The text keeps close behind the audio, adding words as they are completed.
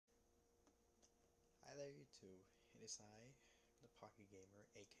YouTube. It is I, the Pocket Gamer,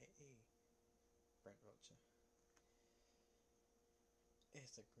 aka Brent Rocha.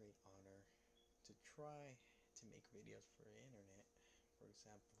 It's a great honor to try to make videos for the internet. For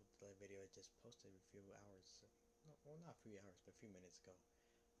example, the video I just posted a few hours, well, not a few hours, but a few minutes ago.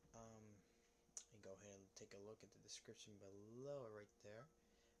 And go ahead and take a look at the description below right there.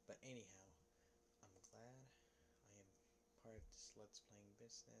 But anyhow, I'm glad I am part of this Let's Playing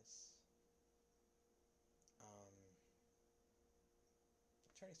business.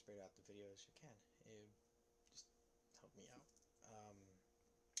 Try to spread out the videos as you can. It just help me out. I'm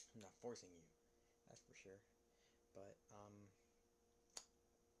not forcing you, that's for sure. But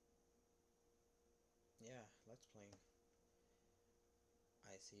yeah, Let's Playing.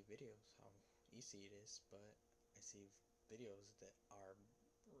 I see videos how easy it is, but I see videos that are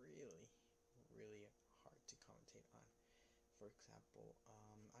really, really hard to commentate on. For example, I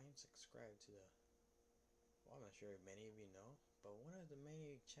am subscribed to the, well, I'm not sure if many of you know, but one of the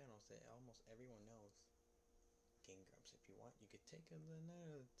many channels that almost everyone knows, Game Grumps. If you want, you could take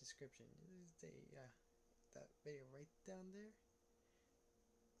another description. Say, yeah, that video right down there.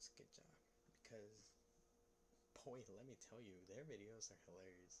 It's a good job, because boy, let me tell you, their videos are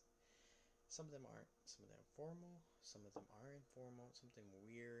hilarious. Some of them aren't. Some of them are formal. Some of them are informal. Something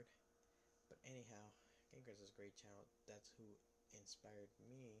weird. But anyhow, Game Grumps is a great channel. That's who inspired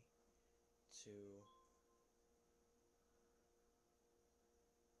me to.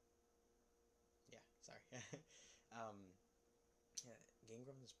 Yeah, sorry. Yeah, Game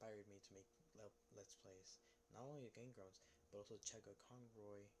Grumps inspired me to make Let's Plays. Not only Game Grumps, but also Chugga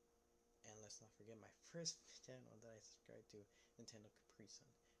Conroy, and let's not forget my first channel that I subscribed to, Nintendo Capri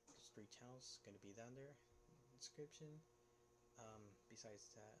Sun. There's 3 channels gonna be down there in the description. Besides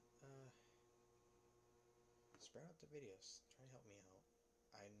that, spread out the videos. Try to help me out.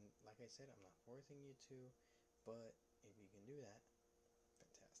 Like I said, I'm not forcing you to, but if you can do that,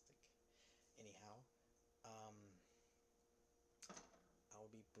 fantastic. Anyhow, I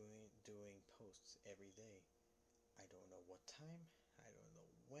will be doing posts every day. I don't know what time, I don't know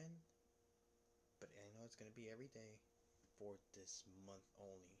when, but I know it's gonna be every day for this month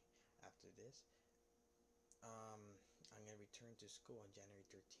only. After this, I'm gonna return to school on January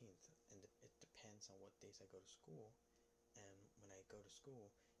 13th, and it depends on what days I go to school. And when I go to school,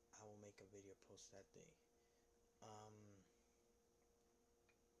 I will make a video post that day.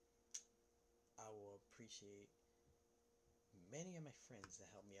 I will appreciate many of my friends that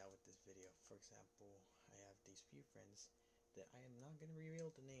help me out with this video. For example, I have these few friends that I am not going to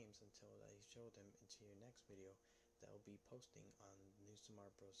reveal the names until I show them into your next video that I will be posting on New Super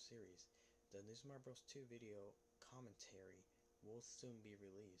Mario Bros. Series. The New Super Mario Bros. 2 video commentary will soon be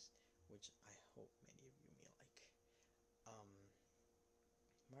released, which I hope many of you may like.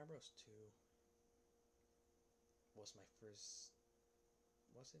 Mario Bros. 2 was my first.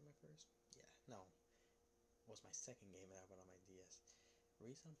 Was it my first? Yeah, no. Was my second game that I got on my DS. The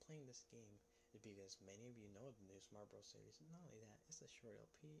reason I'm playing this game is because many of you know the new Super Mario Bros. Series. Not only that, it's a short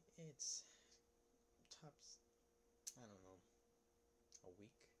LP. It's tops, I don't know, a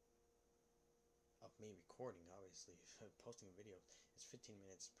week of me recording, obviously. Posting a video. It's 15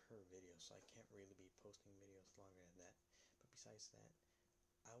 minutes per video, so I can't really be posting videos longer than that. But besides that,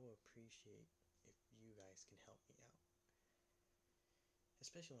 I will appreciate if you guys can help me out.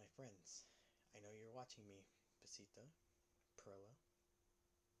 Especially my friends. I know you're watching me, Pasita, Perla.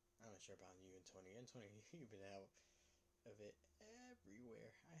 I'm not sure about you and Tony. And Tony, you've been out of it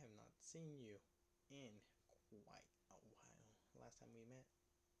everywhere. I have not seen you in quite a while. Last time we met,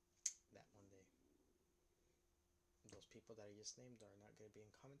 that one day. Those people that I just named are not going to be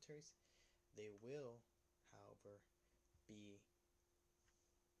in commentaries. They will, however, be,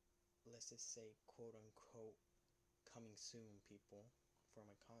 let's just say, quote unquote, coming soon people for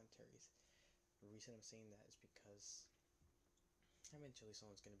my commentaries. The reason I'm saying that is because eventually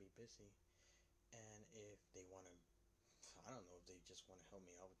someone's going to be busy, and if they want to, I don't know, if they just want to help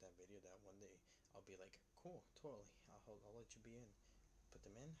me out with that video that one day, I'll be like, cool, totally, I'll let you be in. Put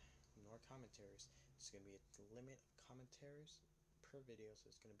them in, nor commentaries. It's going to be a limit of commentaries per video, so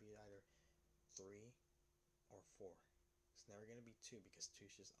it's going to be either 3 or 4. It's never going to be 2, because 2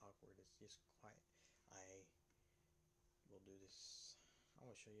 is just awkward, it's just quiet. I will do this, I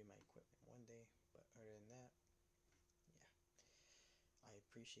will show you my equipment one day, but other than that, yeah. I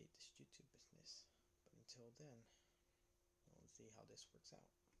appreciate this YouTube business, but until then, we'll see how this works out.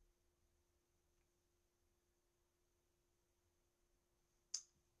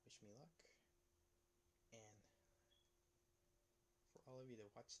 Wish me luck, and for all of you that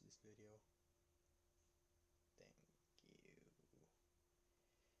watch this video, thank you.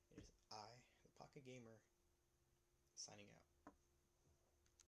 It is I, the Pocket Gamer, signing out.